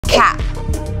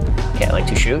Like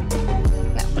to shoot?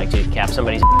 No. Like to cap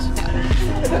somebody's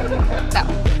ass? No.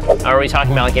 Or are we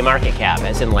talking about like a market cap,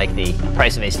 as in like the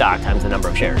price of a stock times the number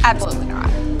of shares? Absolutely not.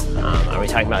 Are we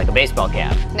talking about like a baseball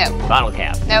cap? No. Bottle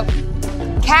cap? Nope.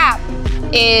 Cap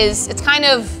is, it's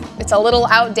a little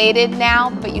outdated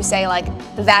now, but you say like,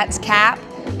 that's cap,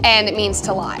 and it means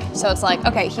to lie. So it's like,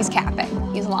 okay, he's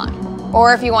capping, he's lying.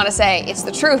 Or if you want to say it's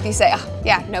the truth, you say, oh,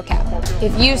 yeah, no cap.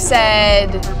 If you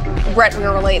said, Brett, we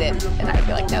were related, and I'd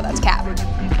be like, no, that's cap.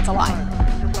 That's a lie.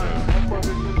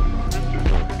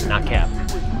 Not cap.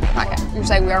 Not cap. You're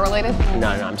saying we are related? No,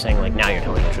 I'm saying like now you're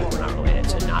telling the truth, we're not related.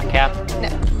 So not cap? No.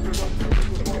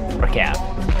 Or cap?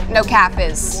 No cap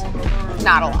is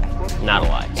not a lie. Not a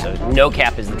lie. Yeah. So no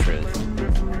cap is the truth.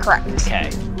 Correct. Okay.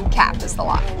 Cap is the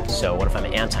lie. So what if I'm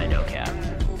anti-no cap?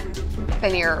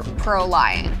 Then you're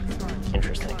pro-lying.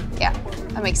 Interesting. Yeah,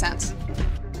 that makes sense.